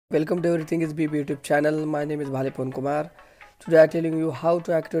Welcome to Everything is BB YouTube channel. My name is Bhalipon Kumar. Today I am telling you how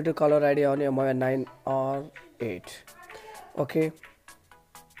to activate a caller ID on your MIUI 9 or 8. Okay.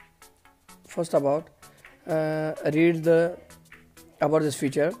 First read about this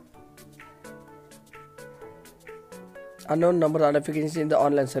feature. Unknown number notifications in the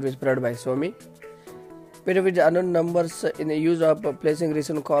online service provided by Xiaomi. Whenever the unknown numbers in the use of placing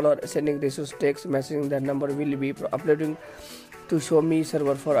recent call or sending recent text messaging, that number will be uploading to Xiaomi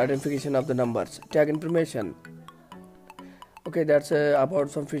server for identification of the numbers. Tag information. Okay, that's about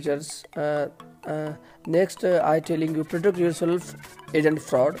some features. Next, I telling you protect yourself agent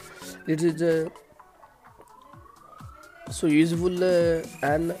fraud. This is so useful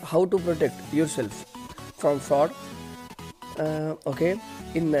and how to protect yourself from fraud. Okay,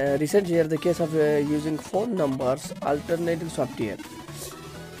 in recent year, the case of using phone numbers alternative software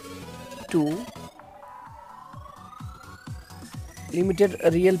to limited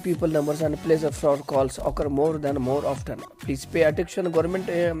real people numbers and place of fraud calls occur more often. Please pay attention. Government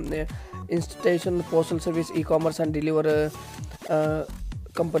institution, postal service, e-commerce and deliver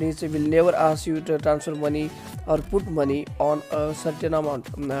companies will never ask you to transfer money or put money on a certain amount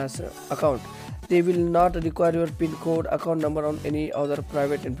account. They will not require your PIN code, account number, or any other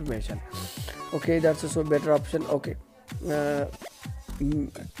private information. Okay, that's also a better option.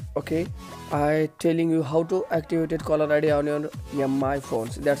 Okay, I telling you how to activate caller ID on your my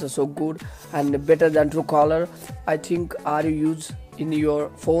phones. That's so good and better than Truecaller. I think are you use in your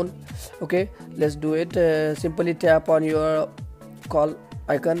phone. Okay, let's do it. Simply tap on your call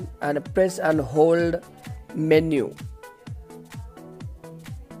icon and press and hold menu.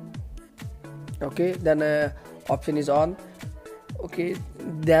 Okay, then option is on. Okay,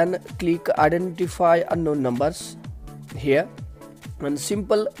 then click identify unknown numbers here and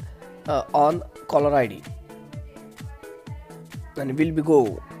simple on caller ID and will be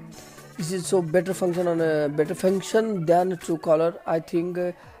go. This is so better function on a better function than Truecaller. I think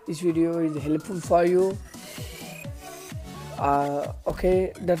this video is helpful for you.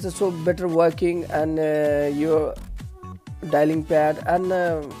 Okay, that's so better working and your dialing pad and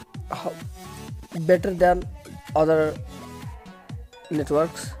better than other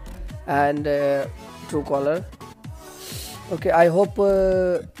networks and Truecaller. Okay, I hope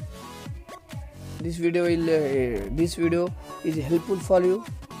this video is helpful for you.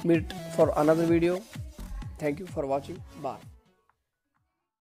 Meet for another video. Thank you for watching. Bye.